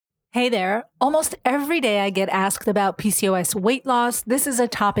Hey there. Almost every day I get asked about PCOS weight loss. This is a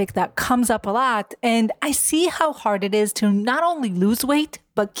topic that comes up a lot, and I see how hard it is to not only lose weight,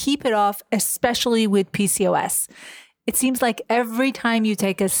 but keep it off, especially with PCOS. It seems like every time you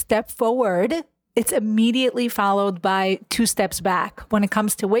take a step forward, it's immediately followed by 2 steps back when it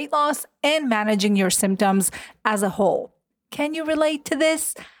comes to weight loss and managing your symptoms as a whole. Can you relate to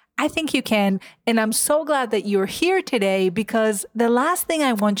this? I think you can, and I'm so glad that you're here today because the last thing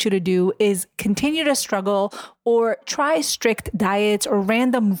I want you to do is continue to struggle or try strict diets or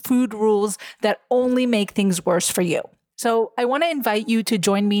random food rules that only make things worse for you. So I want to invite you to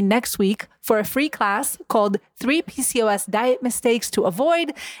join me next week for a free class called 3 PCOS Diet Mistakes to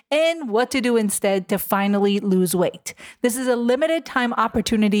Avoid and What to Do Instead to Finally Lose Weight. This is a limited time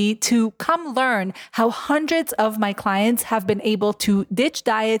opportunity to come learn how hundreds of my clients have been able to ditch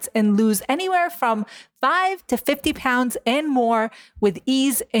diets and lose anywhere from 5 to 50 pounds and more with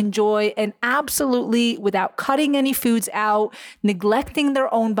ease and joy and absolutely without cutting any foods out, neglecting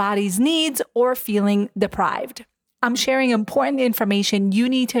their own body's needs, or feeling deprived. I'm sharing important information you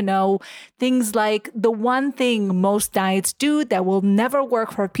need to know, things like the one thing most diets do that will never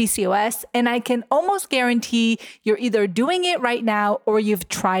work for PCOS, and I can almost guarantee you're either doing it right now or you've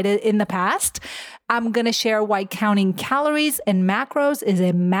tried it in the past. I'm going to share why counting calories and macros is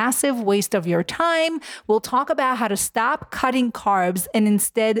a massive waste of your time. We'll talk about how to stop cutting carbs and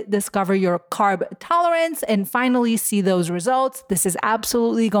instead discover your carb tolerance and finally see those results. This is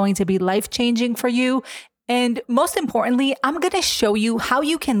absolutely going to be life-changing for you. And most importantly, I'm going to show you how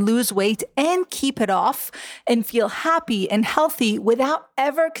you can lose weight and keep it off and feel happy and healthy without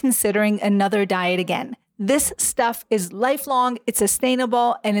ever considering another diet again. This stuff is lifelong, it's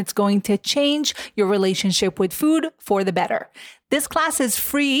sustainable, and it's going to change your relationship with food for the better. This class is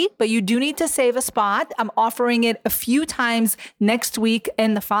free, but you do need to save a spot. I'm offering it a few times next week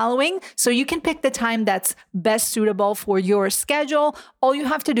and the following, so you can pick the time that's best suitable for your schedule. All you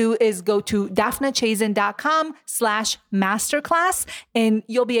have to do is go to daphnachazin.com/masterclass, and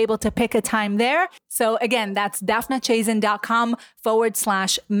you'll be able to pick a time there. So again, that's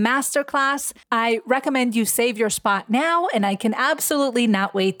daphnachazin.com/masterclass. I recommend you save your spot now, and I can absolutely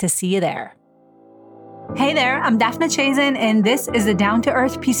not wait to see you there. Hey there, I'm Daphna Chazin, and this is the Down to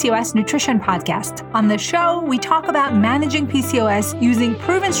Earth PCOS Nutrition Podcast. On the show, we talk about managing PCOS using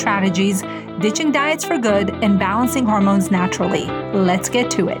proven strategies, ditching diets for good, and balancing hormones naturally. Let's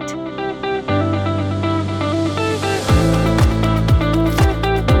get to it.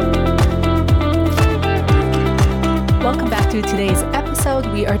 Welcome back to today's episode.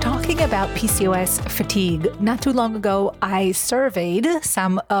 We are talking about PCOS fatigue. Not too long ago, I surveyed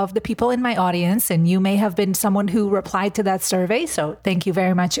some of the people in my audience, and you may have been someone who replied to that survey. So thank you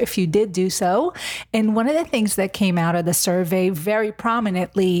very much if you did do so. And one of the things that came out of the survey very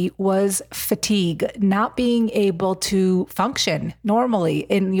prominently was fatigue, not being able to function normally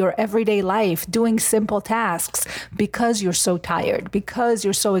in your everyday life, doing simple tasks because you're so tired, because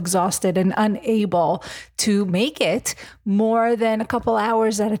you're so exhausted and unable to make it more than a couple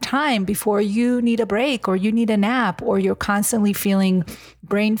hours at a time before you need a break or you need a nap, or you're constantly feeling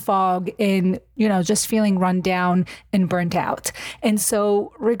brain fog and, just feeling run down and burnt out. And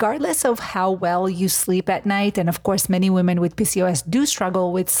so regardless of how well you sleep at night, and of course, many women with PCOS do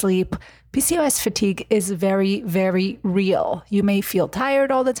struggle with sleep, PCOS fatigue is very, very real. You may feel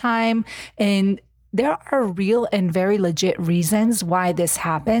tired all the time, and there are real and very legit reasons why this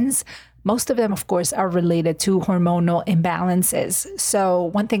happens. Most of them, of course, are related to hormonal imbalances. So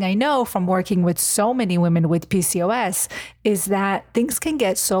one thing I know from working with so many women with PCOS is that things can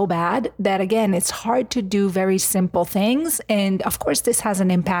get so bad that, again, it's hard to do very simple things. And of course, this has an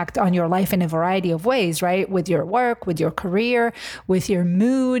impact on your life in a variety of ways, right? With your work, with your career, with your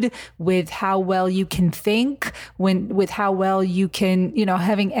mood, with how well you can think, with how well you can,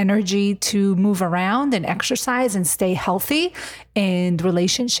 having energy to move around and exercise and stay healthy, and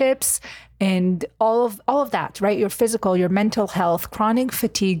relationships and all of that, right? Your physical, your mental health. Chronic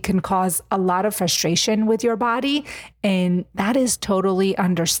fatigue can cause a lot of frustration with your body, and that is totally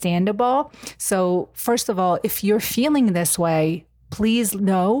understandable. So first of all, if you're feeling this way, please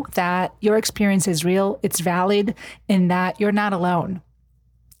know that your experience is real, it's valid, and that you're not alone.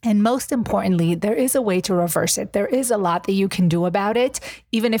 And most importantly, there is a way to reverse it. There is a lot that you can do about it,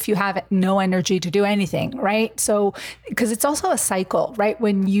 even if you have no energy to do anything, right? So, because it's also a cycle, right?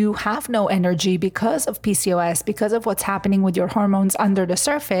 When you have no energy because of PCOS, because of what's happening with your hormones under the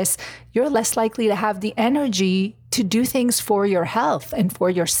surface, you're less likely to have the energy to do things for your health and for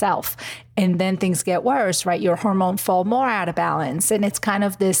yourself. And then things get worse, right? Your hormones fall more out of balance. And it's kind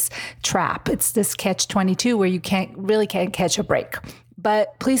of this trap. It's this catch-22 where you can't catch a break.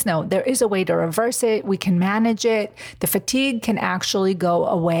 But please know, there is a way to reverse it. We can manage it. The fatigue can actually go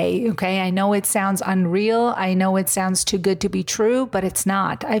away. Okay. I know it sounds unreal. I know it sounds too good to be true, but it's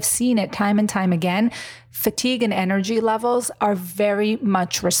not. I've seen it time and time again. Fatigue and energy levels are very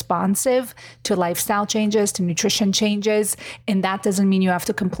much responsive to lifestyle changes, to nutrition changes. And that doesn't mean you have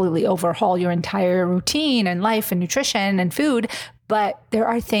to completely overhaul your entire routine and life and nutrition and food. But there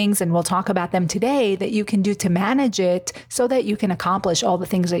are things, and we'll talk about them today, that you can do to manage it so that you can accomplish all the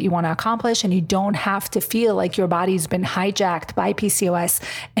things that you want to accomplish, and you don't have to feel like your body's been hijacked by PCOS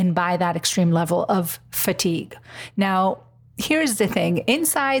and by that extreme level of fatigue. Now, here's the thing.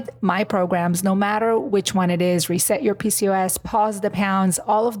 Inside my programs, no matter which one it is, Reset Your PCOS, Pause the Pounds,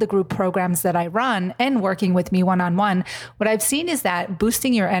 all of the group programs that I run and working with me one-on-one, what I've seen is that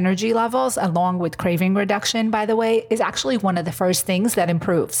boosting your energy levels along with craving reduction, by the way, is actually one of the first things that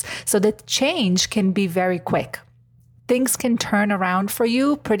improves. So the change can be very quick. Things can turn around for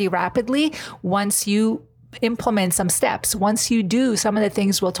you pretty rapidly once you implement some steps. Once you do some of the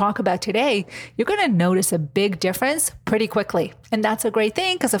things we'll talk about today, you're going to notice a big difference pretty quickly. And that's a great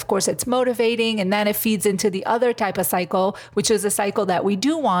thing because, of course, it's motivating. And then it feeds into the other type of cycle, which is a cycle that we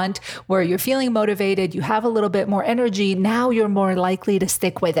do want, where you're feeling motivated, you have a little bit more energy. Now you're more likely to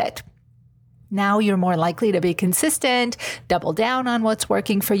stick with it. Now you're more likely to be consistent, double down on what's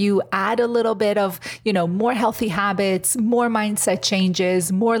working for you, add a little bit of, more healthy habits, more mindset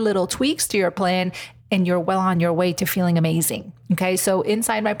changes, more little tweaks to your plan, and you're well on your way to feeling amazing. Okay. So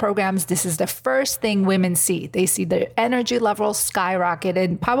inside my programs, this is the first thing women see. They see their energy levels skyrocket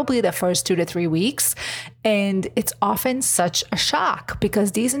in probably the first 2 to 3 weeks. And it's often such a shock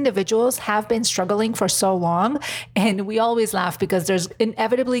because these individuals have been struggling for so long. And we always laugh because there's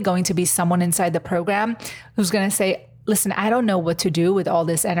inevitably going to be someone inside the program who's going to say, listen, I don't know what to do with all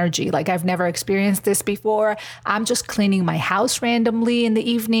this energy. Like, I've never experienced this before. I'm just cleaning my house randomly in the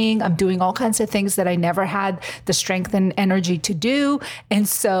evening. I'm doing all kinds of things that I never had the strength and energy to do. And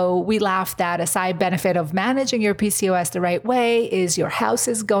so we laugh that a side benefit of managing your PCOS the right way is your house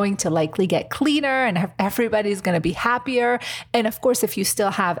is going to likely get cleaner and everybody's going to be happier. And of course, if you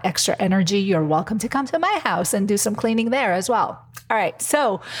still have extra energy, you're welcome to come to my house and do some cleaning there as well. All right.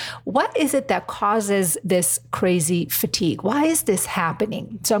 So what is it that causes this crazy fatigue? Why is this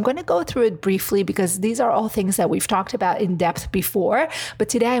happening? So I'm going to go through it briefly because these are all things that we've talked about in depth before. But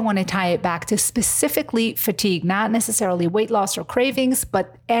today I want to tie it back to specifically fatigue, not necessarily weight loss or cravings,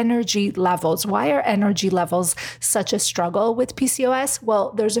 but energy levels. Why are energy levels such a struggle with PCOS?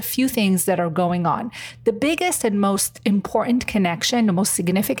 Well, there's a few things that are going on. The biggest and most important connection, the most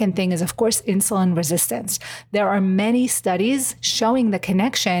significant thing is, of course, insulin resistance. There are many studies showing the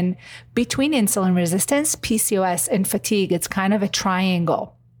connection between insulin resistance, PCOS, and fatigue. It's kind of a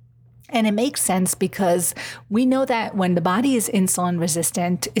triangle. And it makes sense because we know that when the body is insulin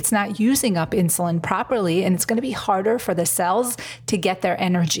resistant, it's not using up insulin properly, and it's going to be harder for the cells to get their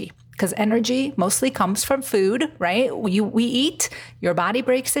energy. Because energy mostly comes from food, right? We eat, your body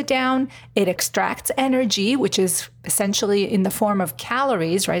breaks it down, it extracts energy, which is essentially in the form of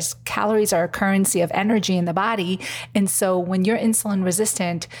calories, right? Calories are a currency of energy in the body. And so when you're insulin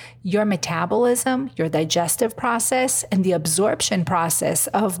resistant, your metabolism, your digestive process, and the absorption process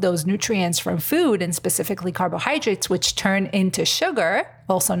of those nutrients from food, and specifically carbohydrates, which turn into sugar,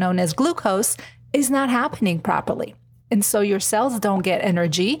 also known as glucose, is not happening properly. And so your cells don't get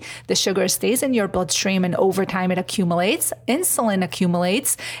energy. The sugar stays in your bloodstream, and over time it accumulates. Insulin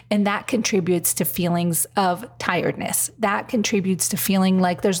accumulates, and that contributes to feelings of tiredness. That contributes to feeling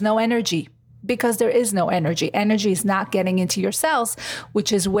like there's no energy because there is no energy. Energy is not getting into your cells,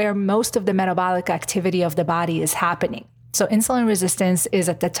 which is where most of the metabolic activity of the body is happening. So insulin resistance is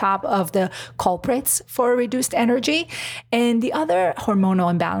at the top of the culprits for reduced energy. And the other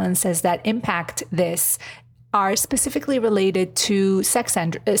hormonal imbalances that impact this are specifically related to sex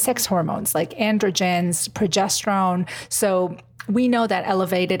hormones like androgens, progesterone. So we know that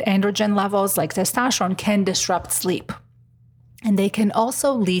elevated androgen levels like testosterone can disrupt sleep. And they can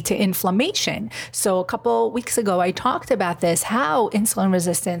also lead to inflammation. So a couple weeks ago, I talked about this, how insulin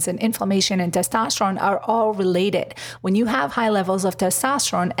resistance and inflammation and testosterone are all related. When you have high levels of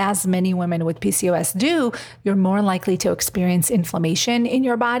testosterone, as many women with PCOS do, you're more likely to experience inflammation in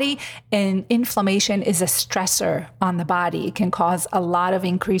your body. And inflammation is a stressor on the body. It can cause a lot of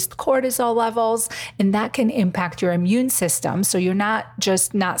increased cortisol levels, and that can impact your immune system. So you're not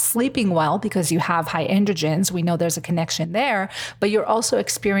just not sleeping well because you have high androgens. We know there's a connection there. but you're also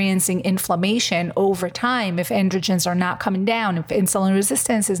experiencing inflammation over time. If androgens are not coming down, if insulin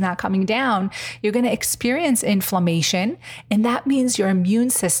resistance is not coming down, you're going to experience inflammation. And that means your immune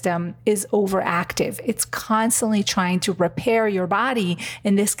system is overactive. It's constantly trying to repair your body.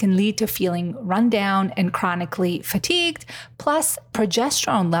 And this can lead to feeling run down and chronically fatigued, plus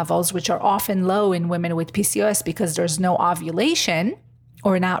progesterone levels, which are often low in women with PCOS because there's no ovulation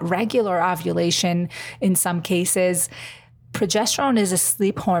or not regular ovulation in some cases. Progesterone is a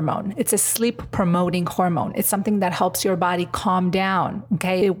sleep hormone. It's a sleep promoting hormone. It's something that helps your body calm down.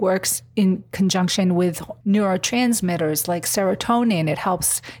 Okay. It works in conjunction with neurotransmitters like serotonin. It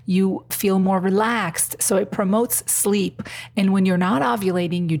helps you feel more relaxed. So it promotes sleep. And when you're not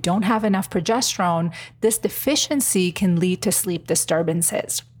ovulating, you don't have enough progesterone, this deficiency can lead to sleep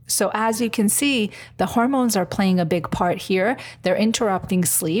disturbances. So as you can see, the hormones are playing a big part here. They're interrupting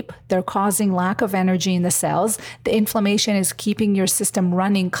sleep. They're causing lack of energy in the cells. The inflammation is keeping your system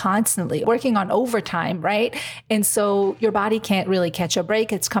running constantly, working on overtime, right? And so your body can't really catch a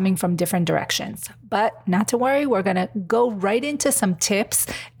break. It's coming from different directions. But not to worry, we're going to go right into some tips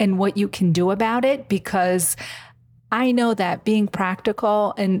and what you can do about it, because I know that being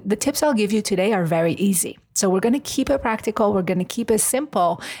practical, and the tips I'll give you today are very easy. So we're going to keep it practical. We're going to keep it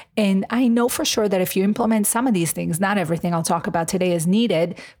simple. And I know for sure that if you implement some of these things, not everything I'll talk about today is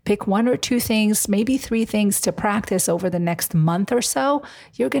needed. Pick 1 or 2 things, maybe 3 things to practice over the next month or so.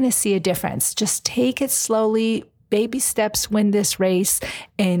 You're going to see a difference. Just take it slowly. Baby steps win this race.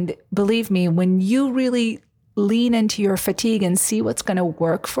 And believe me, when you really lean into your fatigue and see what's going to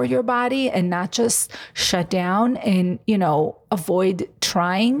work for your body and not just shut down and, avoid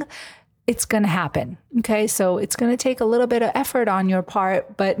trying, it's going to happen. Okay. So it's going to take a little bit of effort on your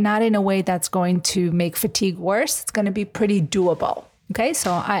part, but not in a way that's going to make fatigue worse. It's going to be pretty doable. Okay.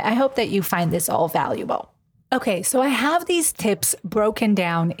 So I hope that you find this all valuable. Okay. So I have these tips broken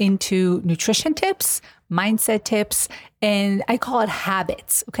down into nutrition tips, mindset tips, and I call it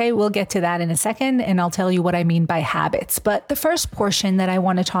habits. Okay, we'll get to that in a second, and I'll tell you what I mean by habits. But the first portion that I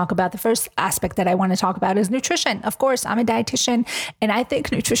want to talk about, the first aspect that I want to talk about is nutrition. Of course, I'm a dietitian, and I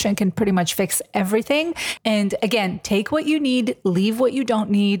think nutrition can pretty much fix everything. And again, take what you need, leave what you don't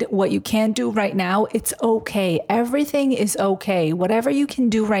need, what you can't do right now. It's okay. Everything is okay. Whatever you can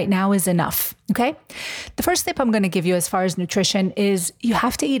do right now is enough. Okay. The first tip I'm going to give you as far as nutrition is you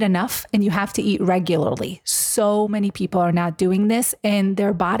have to eat enough and you have to eat regularly. So many people are not doing this and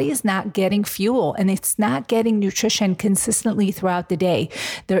their body is not getting fuel and it's not getting nutrition consistently throughout the day.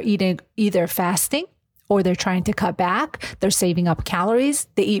 They're eating either fasting or they're trying to cut back. They're saving up calories.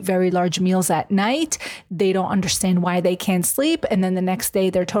 They eat very large meals at night. They don't understand why they can't sleep. And then the next day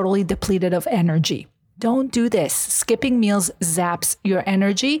they're totally depleted of energy. Don't do this. Skipping meals zaps your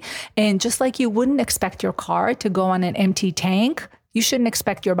energy. And just like you wouldn't expect your car to go on an empty tank, you shouldn't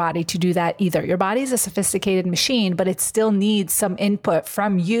expect your body to do that either. Your body is a sophisticated machine, but it still needs some input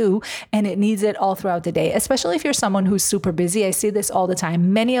from you, and it needs it all throughout the day, especially if you're someone who's super busy. I see this all the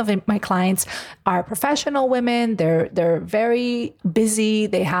time. Many of my clients are professional women. They're very busy.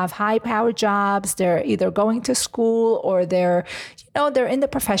 They have high-powered jobs. They're either going to school or they're in the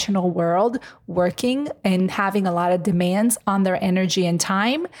professional world working and having a lot of demands on their energy and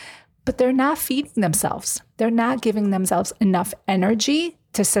time. But they're not feeding themselves. They're not giving themselves enough energy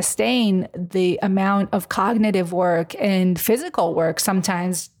to sustain the amount of cognitive work and physical work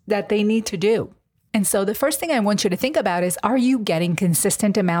sometimes that they need to do. And so the first thing I want you to think about is, are you getting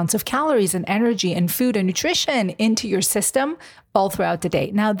consistent amounts of calories and energy and food and nutrition into your system all throughout the day?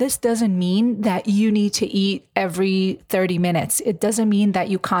 Now, this doesn't mean that you need to eat every 30 minutes. It doesn't mean that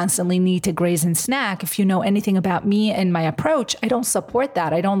you constantly need to graze and snack. If you know anything about me and my approach, I don't support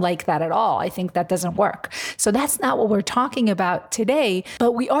that. I don't like that at all. I think that doesn't work. So that's not what we're talking about today,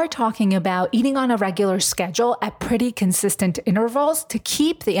 but we are talking about eating on a regular schedule at pretty consistent intervals to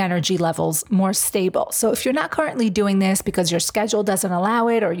keep the energy levels more stable. So if you're not currently doing this because your schedule doesn't allow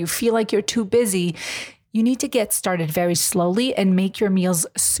it or you feel like you're too busy, you need to get started very slowly and make your meals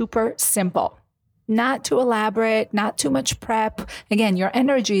super simple. Not too elaborate, not too much prep. Again, your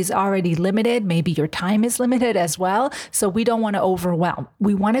energy is already limited. Maybe your time is limited as well. So we don't want to overwhelm.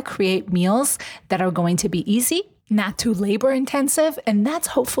 We want to create meals that are going to be easy, not too labor intensive, and that's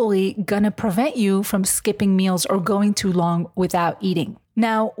hopefully going to prevent you from skipping meals or going too long without eating.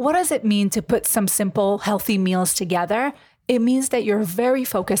 Now, what does it mean to put some simple, healthy meals together? It means that you're very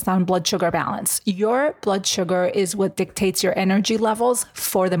focused on blood sugar balance. Your blood sugar is what dictates your energy levels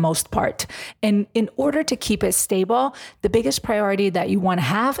for the most part. And in order to keep it stable, the biggest priority that you want to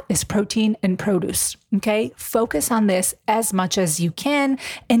have is protein and produce. Okay? Focus on this as much as you can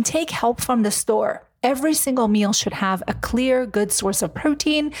and take help from the store. Every single meal should have a clear, good source of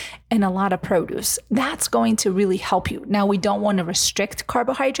protein and a lot of produce. That's going to really help you. Now, we don't want to restrict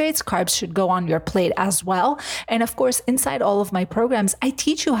carbohydrates. Carbs should go on your plate as well. And of course, inside all of my programs, I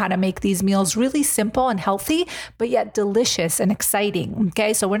teach you how to make these meals really simple and healthy, but yet delicious and exciting.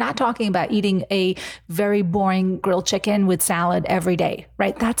 Okay. So we're not talking about eating a very boring grilled chicken with salad every day,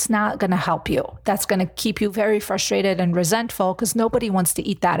 right? That's not going to help you. That's going to keep you very frustrated and resentful because nobody wants to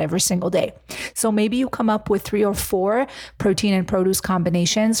eat that every single day. So maybe you come up with 3 or 4 protein and produce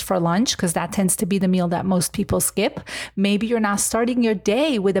combinations for lunch, because that tends to be the meal that most people skip. Maybe you're not starting your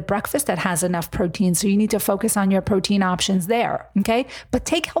day with a breakfast that has enough protein, so you need to focus on your protein options there, okay? But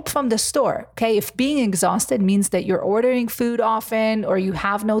take help from the store, okay? If being exhausted means that you're ordering food often, or you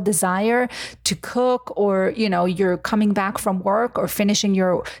have no desire to cook, or you're coming back from work or finishing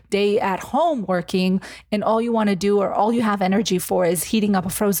your day at home working, and all you want to do, or all you have energy for, is heating up a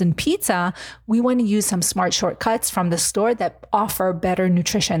frozen pizza, we want to use some smart shortcuts from the store that offer better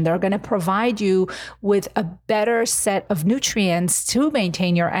nutrition. They're going to provide you with a better set of nutrients to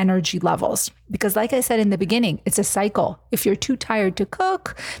maintain your energy levels. Because like I said in the beginning, it's a cycle. If you're too tired to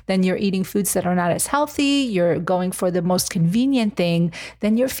cook, then you're eating foods that are not as healthy, you're going for the most convenient thing,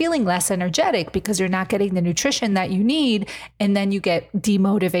 then you're feeling less energetic because you're not getting the nutrition that you need, and then you get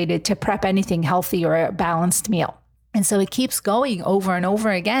demotivated to prep anything healthy or a balanced meal. And so it keeps going over and over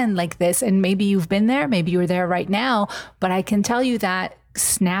again like this. And maybe you've been there, maybe you're there right now, but I can tell you that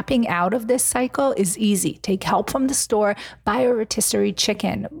snapping out of this cycle is easy. Take help from the store, buy a rotisserie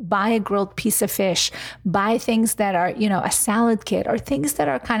chicken, buy a grilled piece of fish, buy things that are, a salad kit, or things that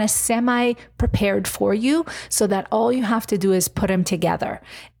are kind of semi-prepared for you, so that all you have to do is put them together.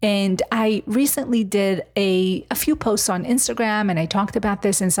 And I recently did a few posts on Instagram, and I talked about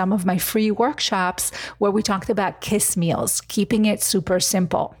this in some of my free workshops where we talked about KISS meals, keeping it super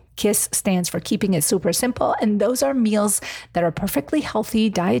simple. KISS stands for keeping it super simple. And those are meals that are perfectly healthy,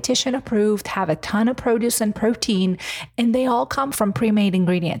 dietitian approved, have a ton of produce and protein, and they all come from pre-made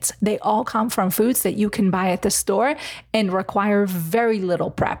ingredients. They all come from foods that you can buy at the store and require very little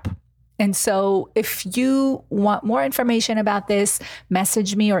prep. And so if you want more information about this,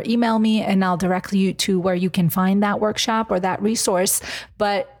 message me or email me, and I'll direct you to where you can find that workshop or that resource.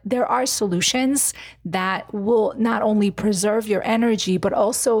 But there are solutions that will not only preserve your energy, but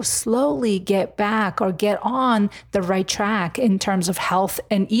also slowly get back or get on the right track in terms of health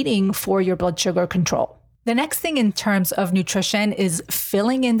and eating for your blood sugar control. The next thing in terms of nutrition is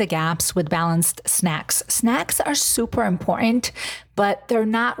filling in the gaps with balanced snacks. Snacks are super important, but they're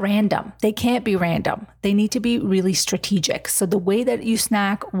not random. They can't be random. They need to be really strategic. So the way that you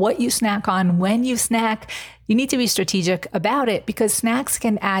snack, what you snack on, when you snack, you need to be strategic about it, because snacks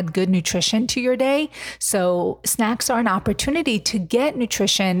can add good nutrition to your day. So snacks are an opportunity to get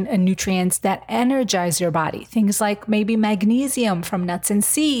nutrition and nutrients that energize your body. Things like maybe magnesium from nuts and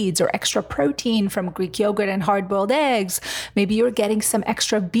seeds, or extra protein from Greek yogurt and hard-boiled eggs. Maybe you're getting some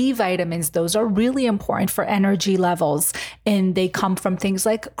extra B vitamins. Those are really important for energy levels. And they come from things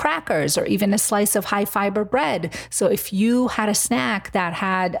like crackers or even a slice of high fiber bread. So if you had a snack that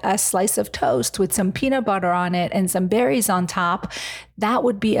had a slice of toast with some peanut butter on it and some berries on top, that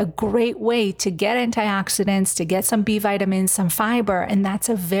would be a great way to get antioxidants, to get some B vitamins, some fiber. And that's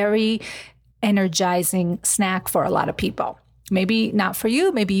a very energizing snack for a lot of people. Maybe not for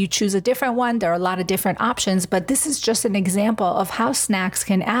you, maybe you choose a different one. There are a lot of different options, but this is just an example of how snacks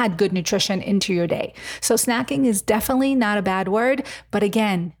can add good nutrition into your day. So snacking is definitely not a bad word, but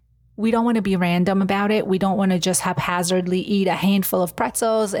again, we don't want to be random about it. We don't want to just haphazardly eat a handful of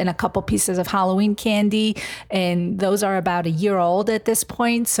pretzels and a couple pieces of Halloween candy. And those are about a year old at this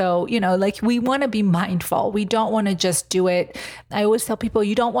point. So, we want to be mindful. We don't want to just do it. I always tell people,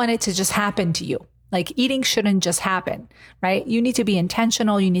 you don't want it to just happen to you. Like, eating shouldn't just happen, right? You need to be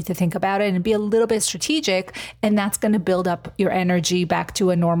intentional. You need to think about it and be a little bit strategic. And that's going to build up your energy back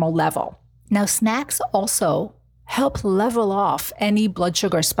to a normal level. Now, snacks also help level off any blood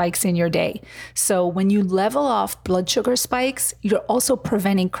sugar spikes in your day. So when you level off blood sugar spikes, you're also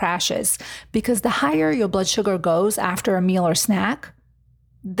preventing crashes, because the higher your blood sugar goes after a meal or snack,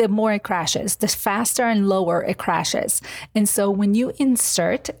 the more it crashes, the faster and lower it crashes. And so when you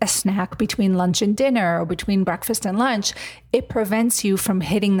insert a snack between lunch and dinner, or between breakfast and lunch, it prevents you from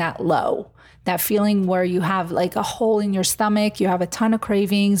hitting that low, that feeling where you have like a hole in your stomach, you have a ton of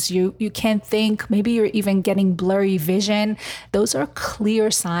cravings, you can't think, maybe you're even getting blurry vision. Those are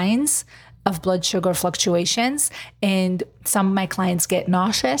clear signs of blood sugar fluctuations. And some of my clients get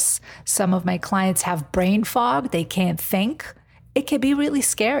nauseous. Some of my clients have brain fog. They can't think. It can be really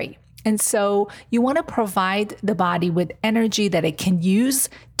scary. And so you want to provide the body with energy that it can use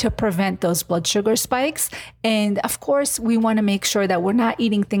to prevent those blood sugar spikes. And of course, we want to make sure that we're not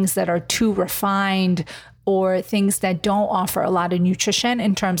eating things that are too refined or things that don't offer a lot of nutrition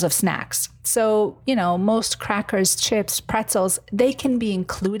in terms of snacks. So, most crackers, chips, pretzels, they can be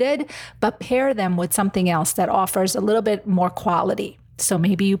included, but pair them with something else that offers a little bit more quality. So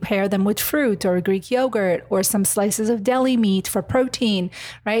maybe you pair them with fruit or Greek yogurt or some slices of deli meat for protein,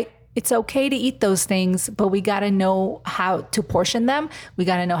 right? It's okay to eat those things, but we got to know how to portion them. We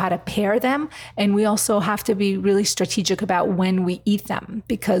got to know how to pair them. And we also have to be really strategic about when we eat them,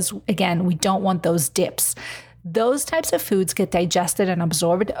 because again, we don't want those dips. Those types of foods get digested and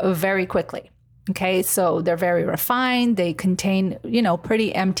absorbed very quickly. Okay, so they're very refined. They contain,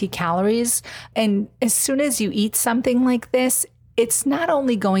 pretty empty calories. And as soon as you eat something like this, it's not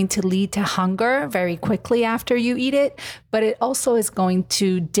only going to lead to hunger very quickly after you eat it, but it also is going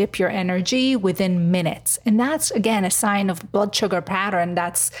to dip your energy within minutes. And that's, again, a sign of blood sugar pattern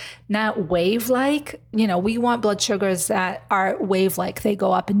that's not wave-like. We want blood sugars that are wave-like. They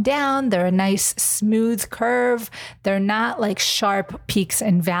go up and down. They're a nice smooth curve. They're not like sharp peaks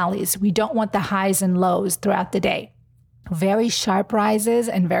and valleys. We don't want the highs and lows throughout the day. Very sharp rises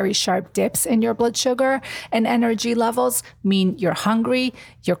and very sharp dips in your blood sugar and energy levels mean you're hungry,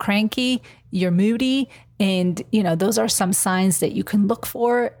 you're cranky, you're moody. And, those are some signs that you can look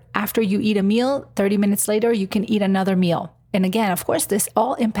for after you eat a meal. 30 minutes later, you can eat another meal. And again, of course, this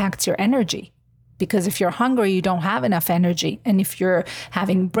all impacts your energy. Because if you're hungry, you don't have enough energy. And if you're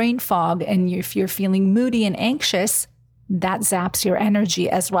having brain fog and if you're feeling moody and anxious, that zaps your energy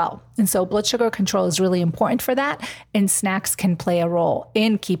as well. And so blood sugar control is really important for that. And snacks can play a role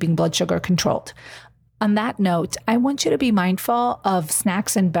in keeping blood sugar controlled. On that note, I want you to be mindful of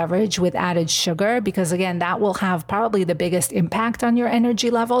snacks and beverage with added sugar, because again, that will have probably the biggest impact on your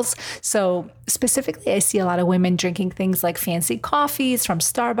energy levels. So specifically, I see a lot of women drinking things like fancy coffees from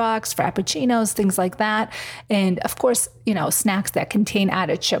Starbucks, frappuccinos, things like that. And of course, snacks that contain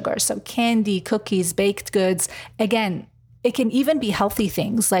added sugar. So candy, cookies, baked goods. Again, it can even be healthy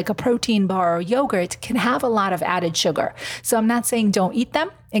things like a protein bar or yogurt can have a lot of added sugar. So I'm not saying don't eat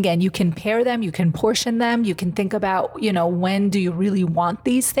them. Again, you can pair them, you can portion them, you can think about, when do you really want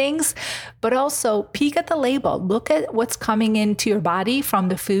these things, but also peek at the label, look at what's coming into your body from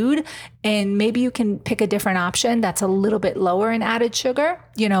the food, and maybe you can pick a different option that's a little bit lower in added sugar.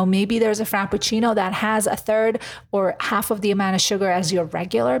 Maybe there's a frappuccino that has a third or half of the amount of sugar as your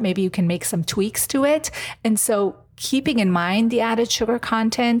regular. Maybe you can make some tweaks to it. And so keeping in mind the added sugar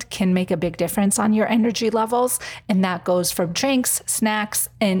content can make a big difference on your energy levels. And that goes for drinks, snacks,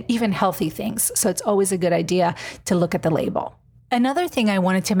 and even healthy things. So it's always a good idea to look at the label. Another thing I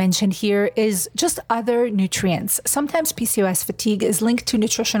wanted to mention here is just other nutrients. Sometimes PCOS fatigue is linked to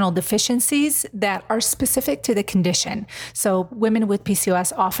nutritional deficiencies that are specific to the condition. So women with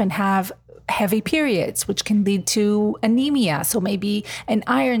PCOS often have heavy periods, which can lead to anemia. So maybe an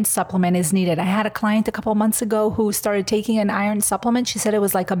iron supplement is needed. I had a client a couple of months ago who started taking an iron supplement. She said it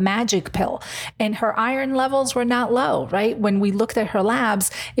was like a magic pill, and her iron levels were not low, right? When we looked at her labs,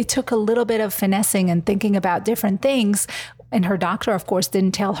 it took a little bit of finessing and thinking about different things. And her doctor, of course,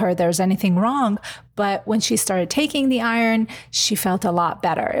 didn't tell her there's anything wrong. But when she started taking the iron, she felt a lot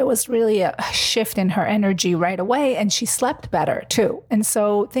better. It was really a shift in her energy right away. And she slept better too. And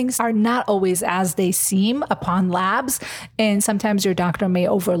so things are not always as they seem upon labs. And sometimes your doctor may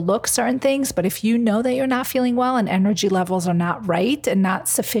overlook certain things. But if you know that you're not feeling well and energy levels are not right and not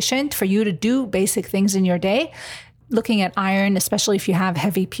sufficient for you to do basic things in your day, looking at iron, especially if you have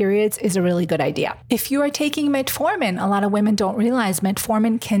heavy periods, is a really good idea. If you are taking metformin, a lot of women don't realize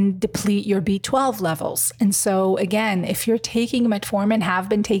metformin can deplete your B12 levels. And so again, if you're taking metformin, have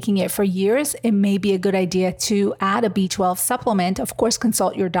been taking it for years, it may be a good idea to add a B12 supplement. Of course,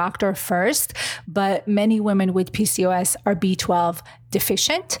 consult your doctor first, but many women with PCOS are B12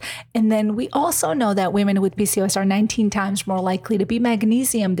 deficient. And then we also know that women with PCOS are 19 times more likely to be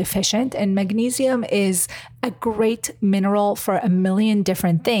magnesium deficient. And magnesium is a great mineral for a million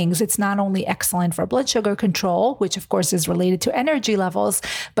different things. It's not only excellent for blood sugar control, which of course is related to energy levels,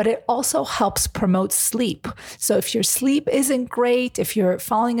 but it also helps promote sleep. So if your sleep isn't great, if you're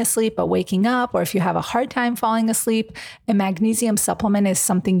falling asleep but waking up, or if you have a hard time falling asleep, a magnesium supplement is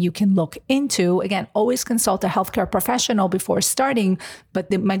something you can look into. Again, always consult a healthcare professional before starting. But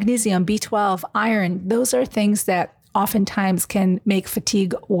the magnesium, B12, iron, those are things that oftentimes can make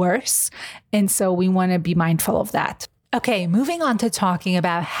fatigue worse. And so we want to be mindful of that. Okay, moving on to talking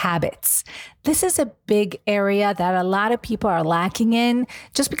about habits. This is a big area that a lot of people are lacking in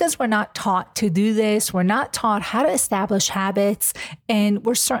just because we're not taught to do this. We're not taught how to establish habits, and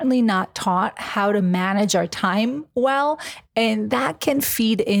we're certainly not taught how to manage our time well. And that can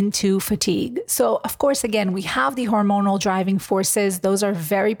feed into fatigue. So, of course, again, we have the hormonal driving forces. Those are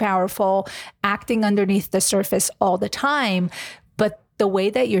very powerful, acting underneath the surface all the time. But the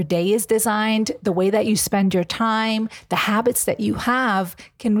way that your day is designed, the way that you spend your time, the habits that you have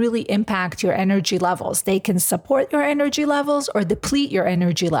can really impact your energy levels. They can support your energy levels or deplete your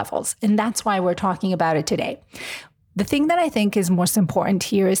energy levels. And that's why we're talking about it today. The thing that I think is most important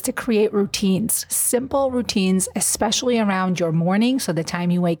here is to create routines, simple routines, especially around your morning, so the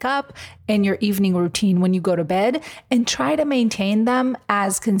time you wake up, and your evening routine when you go to bed, and try to maintain them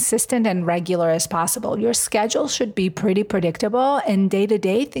as consistent and regular as possible. Your schedule should be pretty predictable, and day to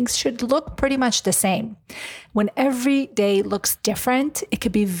day, things should look pretty much the same. When every day looks different, it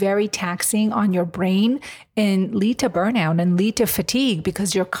could be very taxing on your brain and lead to burnout and lead to fatigue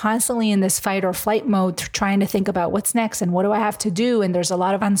because you're constantly in this fight or flight mode trying to think about what's next and what do I have to do? And there's a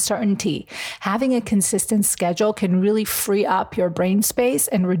lot of uncertainty. Having a consistent schedule can really free up your brain space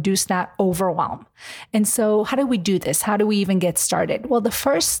and reduce that overwhelm. And so how do we do this? How do we even get started? Well, the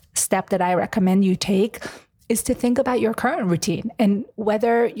first step that I recommend you take is to think about your current routine and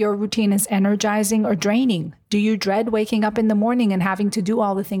whether your routine is energizing or draining. Do you dread waking up in the morning and having to do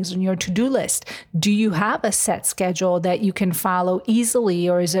all the things on your to-do list? Do you have a set schedule that you can follow easily,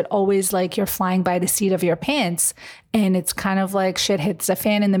 or is it always like you're flying by the seat of your pants and it's kind of like shit hits the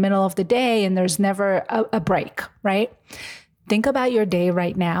fan in the middle of the day and there's never a break, right? Think about your day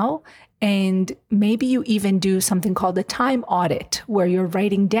right now. And maybe you even do something called a time audit, where you're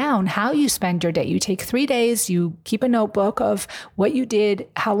writing down how you spend your day. You take 3 days, you keep a notebook of what you did,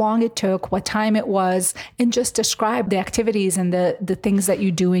 how long it took, what time it was, and just describe the activities and the things that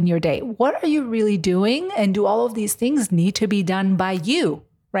you do in your day. What are you really doing? And do all of these things need to be done by you?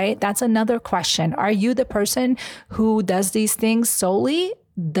 Right? That's another question. Are you the person who does these things solely?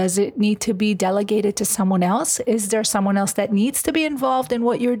 Does it need to be delegated to someone else? Is there someone else that needs to be involved in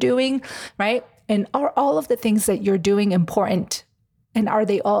what you're doing, right? And are all of the things that you're doing important? And are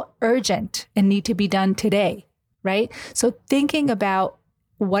they all urgent and need to be done today, right? So thinking about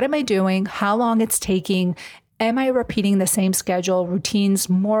what am I doing, how long it's taking, am I repeating the same schedule, routines,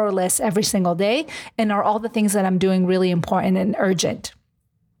 more or less every single day? And are all the things that I'm doing really important and urgent?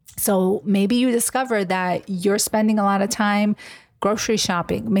 So maybe you discover that you're spending a lot of time grocery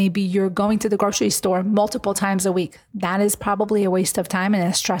shopping. Maybe you're going to the grocery store multiple times a week. That is probably a waste of time and a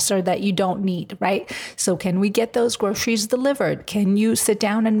stressor that you don't need, right? So can we get those groceries delivered? Can you sit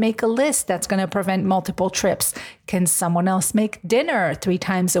down and make a list that's going to prevent multiple trips? Can someone else make dinner 3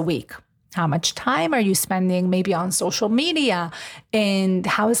 times a week? How much time are you spending maybe on social media? And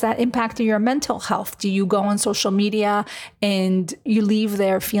how is that impacting your mental health? Do you go on social media and you leave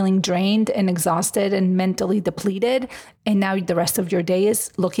there feeling drained and exhausted and mentally depleted? And now the rest of your day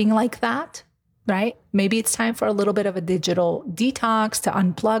is looking like that, right? Maybe it's time for a little bit of a digital detox, to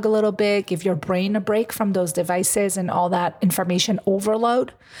unplug a little bit, give your brain a break from those devices and all that information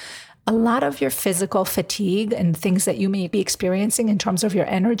overload. A lot of your physical fatigue and things that you may be experiencing in terms of your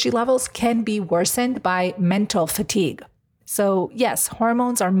energy levels can be worsened by mental fatigue. So yes,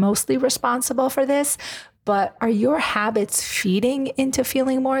 hormones are mostly responsible for this, but are your habits feeding into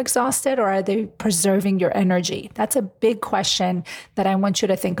feeling more exhausted, or are they preserving your energy? That's a big question that I want you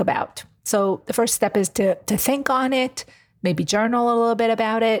to think about. So the first step is to think on it, maybe journal a little bit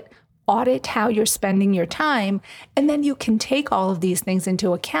about it, audit how you're spending your time, and then you can take all of these things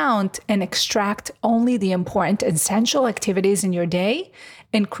into account and extract only the important, essential activities in your day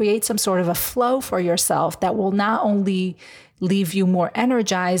and create some sort of a flow for yourself that will not only leave you more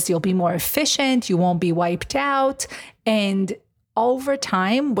energized, you'll be more efficient, you won't be wiped out. And over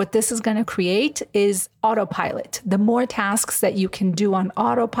time, what this is going to create is autopilot. The more tasks that you can do on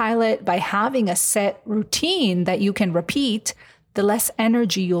autopilot by having a set routine that you can repeat, the less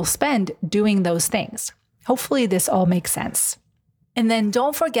energy you'll spend doing those things. Hopefully this all makes sense. And then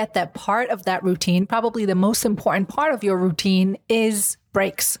don't forget that part of that routine, probably the most important part of your routine, is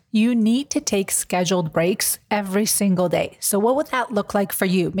breaks. You need to take scheduled breaks every single day. So what would that look like for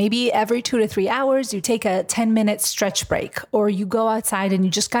you? Maybe every 2 to 3 hours, you take a 10-minute stretch break, or you go outside and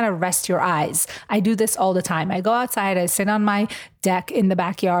you just kind of rest your eyes. I do this all the time. I go outside, I sit on my deck in the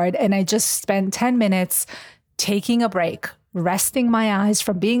backyard, and I just spend 10 minutes taking a break, resting my eyes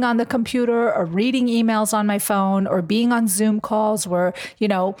from being on the computer or reading emails on my phone or being on Zoom calls where,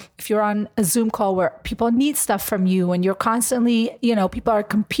 if you're on a Zoom call where people need stuff from you and you're constantly, people are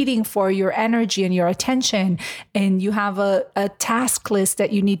competing for your energy and your attention and you have a task list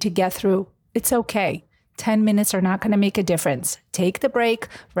that you need to get through, it's okay. 10 minutes are not going to make a difference. Take the break,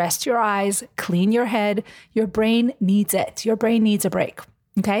 rest your eyes, clean your head. Your brain needs it. Your brain needs a break.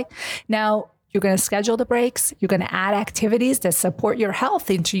 Okay. Now, you're going to schedule the breaks. You're going to add activities that support your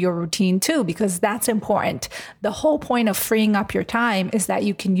health into your routine too, because that's important. The whole point of freeing up your time is that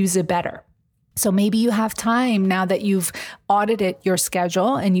you can use it better. So maybe you have time now that you've audited your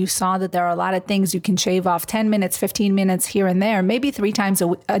schedule and you saw that there are a lot of things you can shave off 10 minutes, 15 minutes here and there. Maybe 3 times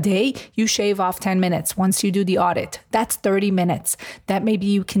a day, you shave off 10 minutes once you do the audit. That's 30 minutes that maybe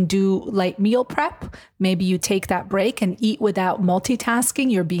you can do light meal prep. Maybe you take that break and eat without multitasking.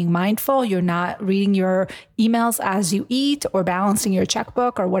 You're being mindful. You're not reading your emails as you eat or balancing your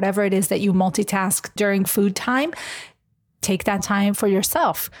checkbook or whatever it is that you multitask during food time. Take that time for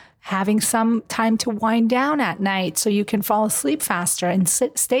yourself. Having some time to wind down at night so you can fall asleep faster and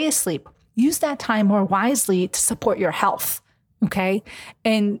stay asleep. Use that time more wisely to support your health, okay?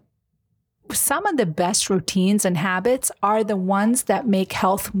 And some of the best routines and habits are the ones that make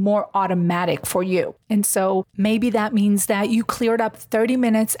health more automatic for you. And so maybe that means that you cleared up 30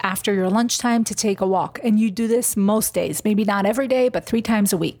 minutes after your lunchtime to take a walk. And you do this most days, maybe not every day, but 3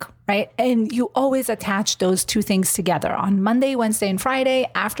 times a week, right? And you always attach those 2 things together. On Monday, Wednesday, and Friday,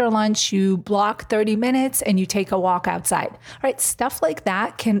 after lunch, you block 30 minutes and you take a walk outside, right? Stuff like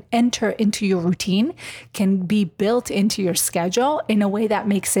that can enter into your routine, can be built into your schedule in a way that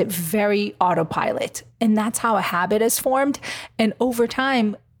makes it very autopilot. And that's how a habit is formed. And over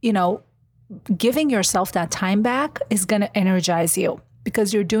time, giving yourself that time back is going to energize you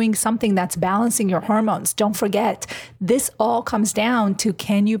because you're doing something that's balancing your hormones. Don't forget, this all comes down to,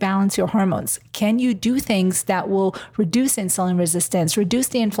 can you balance your hormones? Can you do things that will reduce insulin resistance, reduce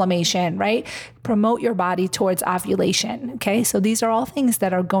the inflammation, right? Promote your body towards ovulation, okay? So these are all things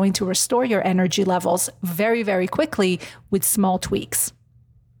that are going to restore your energy levels very, very quickly with small tweaks.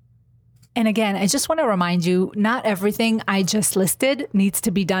 And again, I just want to remind you, not everything I just listed needs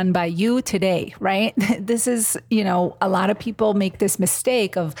to be done by you today, right? This is, a lot of people make this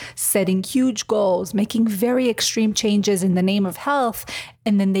mistake of setting huge goals, making very extreme changes in the name of health,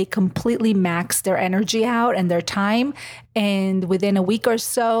 and then they completely max their energy out and their time. And within a week or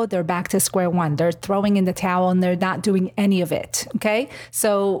so, they're back to square one. They're throwing in the towel and they're not doing any of it, okay?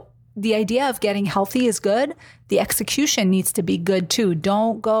 So the idea of getting healthy is good. The execution needs to be good too.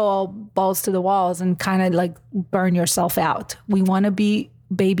 Don't go all balls to the walls and kind of like burn yourself out. We want to be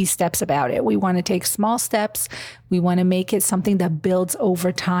baby steps about it. We want to take small steps. We want to make it something that builds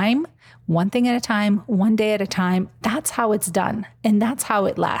over time. One thing at a time, one day at a time. That's how it's done. And that's how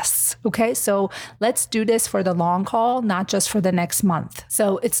it lasts. Okay. So let's do this for the long haul, not just for the next month.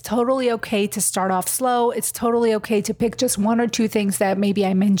 So it's totally okay to start off slow. It's totally okay to pick just 1 or 2 things that maybe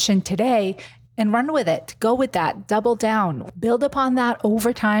I mentioned today and run with it. Go with that. Double down. Build upon that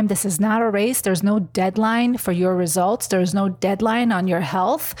over time. This is not a race. There's no deadline for your results. There's no deadline on your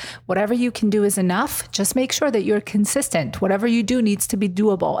health. Whatever you can do is enough. Just make sure that you're consistent. Whatever you do needs to be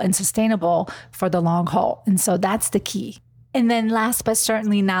doable and sustainable for the long haul. And so that's the key. And then last but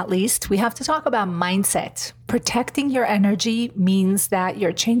certainly not least, we have to talk about mindset. Protecting your energy means that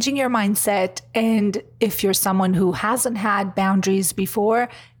you're changing your mindset. And if you're someone who hasn't had boundaries before,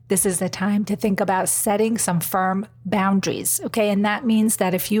 this is the time to think about setting some firm boundaries, okay? And that means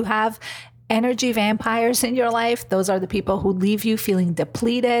that if you have energy vampires in your life, those are the people who leave you feeling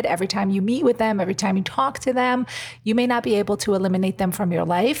depleted every time you meet with them, every time you talk to them. You may not be able to eliminate them from your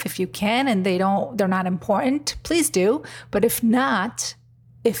life. If you can and they're not important, please do. But if not,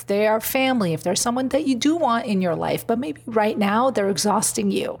 if they are family, if there's someone that you do want in your life, but maybe right now they're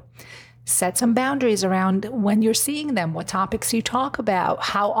exhausting you, set some boundaries around when you're seeing them, what topics you talk about,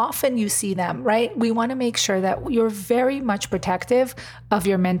 how often you see them, right? We want to make sure that you're very much protective of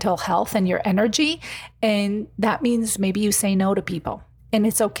your mental health and your energy. And that means maybe you say no to people. And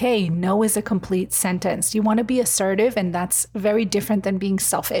it's okay. No is a complete sentence. You want to be assertive, and that's very different than being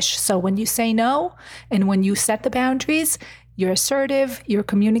selfish. So when you say no and when you set the boundaries, you're assertive, you're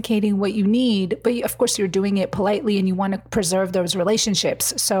communicating what you need, but of course you're doing it politely and you want to preserve those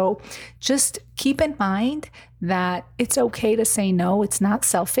relationships. So just keep in mind that it's okay to say no. It's not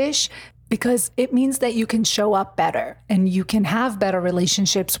selfish, because it means that you can show up better and you can have better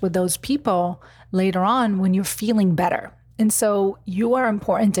relationships with those people later on when you're feeling better. And so you are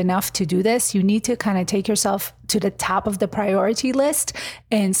important enough to do this. You need to kind of take yourself to the top of the priority list,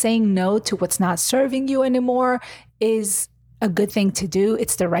 and saying no to what's not serving you anymore is a good thing to do.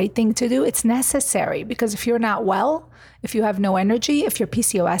 It's the right thing to do. It's necessary, because if you're not well, if you have no energy, if your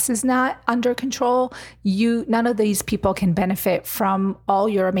PCOS is not under control, none of these people can benefit from all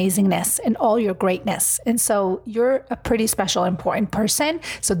your amazingness and all your greatness. And so you're a pretty special, important person.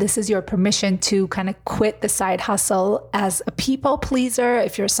 So this is your permission to kind of quit the side hustle as a people pleaser.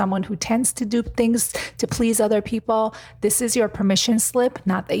 If you're someone who tends to do things to please other people, this is your permission slip.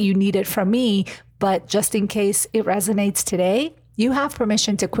 Not that you need it from me, but just in case it resonates today, you have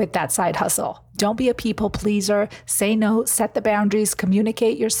permission to quit that side hustle. Don't be a people pleaser. Say no, set the boundaries,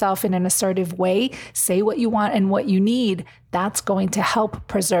 communicate yourself in an assertive way, say what you want and what you need. That's going to help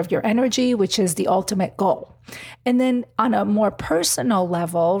preserve your energy, which is the ultimate goal. And then on a more personal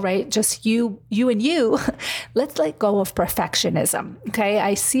level, right, just you and you, let's let go of perfectionism, okay?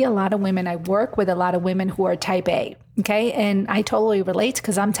 I see a lot of women, I work with a lot of women who are type A, okay? And I totally relate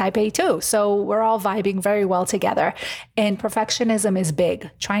because I'm type A too. So we're all vibing very well together. And perfectionism is big,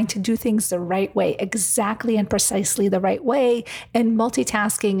 trying to do things the right way, exactly and precisely the right way, and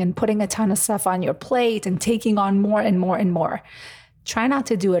multitasking and putting a ton of stuff on your plate and taking on more and more and more. Try not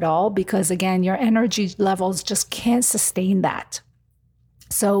to do it all, because again, your energy levels just can't sustain that.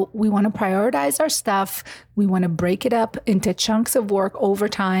 So we want to prioritize our stuff. We want to break it up into chunks of work over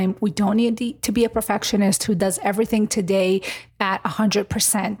time. We don't need to be a perfectionist who does everything today at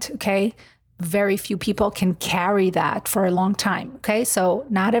 100%, okay? Very few people can carry that for a long time, okay? So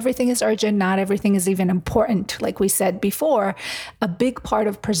not everything is urgent, not everything is even important. Like we said before, a big part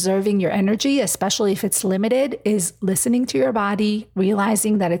of preserving your energy, especially if it's limited, is listening to your body,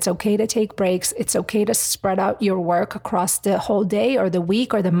 realizing that it's okay to take breaks, it's okay to spread out your work across the whole day or the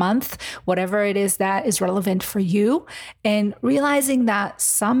week or the month, whatever it is that is relevant for you, and realizing that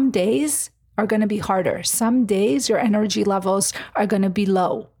some days are going to be harder. Some days your energy levels are going to be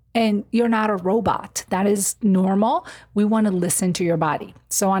low. And you're not a robot. That is normal. We want to listen to your body.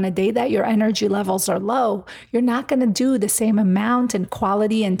 So on a day that your energy levels are low, you're not going to do the same amount and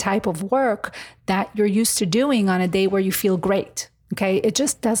quality and type of work that you're used to doing on a day where you feel great. Okay? It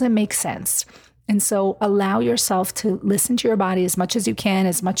just doesn't make sense. And so allow yourself to listen to your body as much as you can,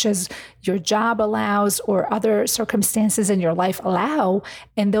 as much as your job allows or other circumstances in your life allow.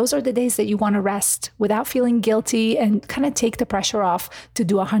 And those are the days that you want to rest without feeling guilty and kind of take the pressure off to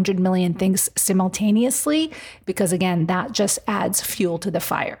do 100 million things simultaneously, because again, that just adds fuel to the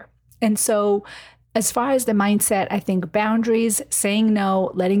fire. And so as far as the mindset, I think boundaries, saying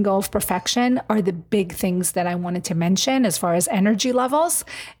no, letting go of perfection are the big things that I wanted to mention as far as energy levels.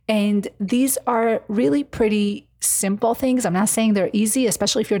 And these are really pretty simple things. I'm not saying they're easy,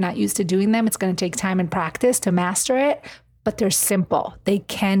 especially if you're not used to doing them. It's going to take time and practice to master it, but they're simple. They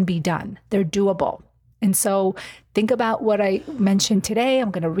can be done. They're doable. And so think about what I mentioned today. I'm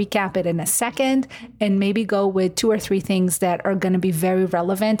going to recap it in a second and maybe go with 2 or 3 things that are going to be very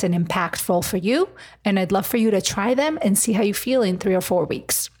relevant and impactful for you. And I'd love for you to try them and see how you feel in 3 or 4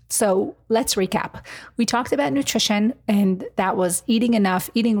 weeks. So let's recap. We talked about nutrition, and that was eating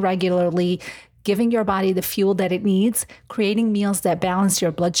enough, eating regularly, giving your body the fuel that it needs, creating meals that balance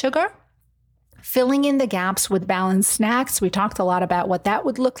your blood sugar, filling in the gaps with balanced snacks. We talked a lot about what that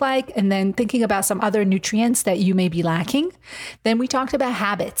would look like, and then thinking about some other nutrients that you may be lacking. Then we talked about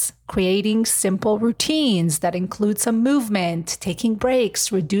habits, creating simple routines that include some movement, taking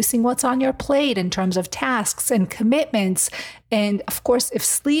breaks, reducing what's on your plate in terms of tasks and commitments. And of course, if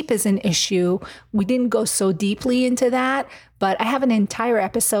sleep is an issue, we didn't go so deeply into that, but I have an entire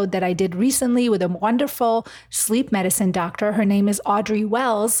episode that I did recently with a wonderful sleep medicine doctor. Her name is Audrey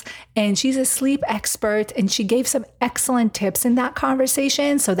Wells, and she's a sleep expert, and she gave some excellent tips in that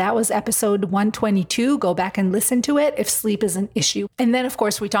conversation. So that was episode 122. Go back and listen to it if sleep is an issue. And then, of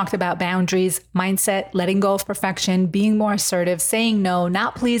course, we talked about boundaries, mindset, letting go of perfection, being more assertive, saying no,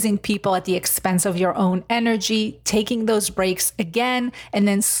 not pleasing people at the expense of your own energy, taking those breaks again, and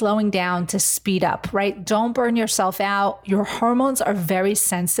then slowing down to speed up, right? Don't burn yourself out. Your hormones are very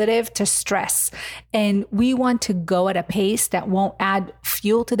sensitive to stress, and we want to go at a pace that won't add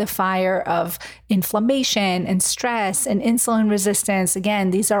fuel to the fire of inflammation and stress and insulin resistance. Again,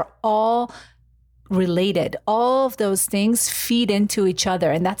 these are all related. All of those things feed into each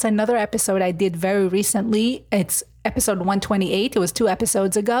other. And that's another episode I did very recently. It's episode 128. It was 2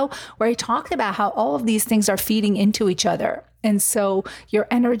 episodes ago, where I talked about how all of these things are feeding into each other. And so your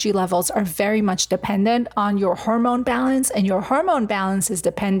energy levels are very much dependent on your hormone balance, and your hormone balance is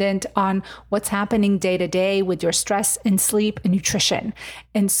dependent on what's happening day to day with your stress and sleep and nutrition.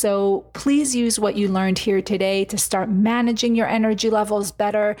 And so please use what you learned here today to start managing your energy levels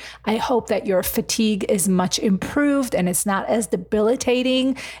better. I hope that your fatigue is much improved and it's not as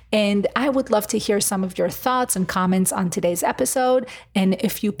debilitating. And I would love to hear some of your thoughts and comments on today's episode. And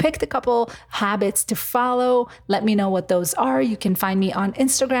if you picked a couple habits to follow, let me know what those are. You can find me on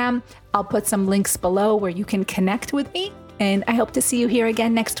Instagram. I'll put some links below where you can connect with me. And I hope to see you here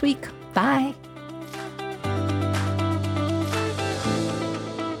again next week. Bye.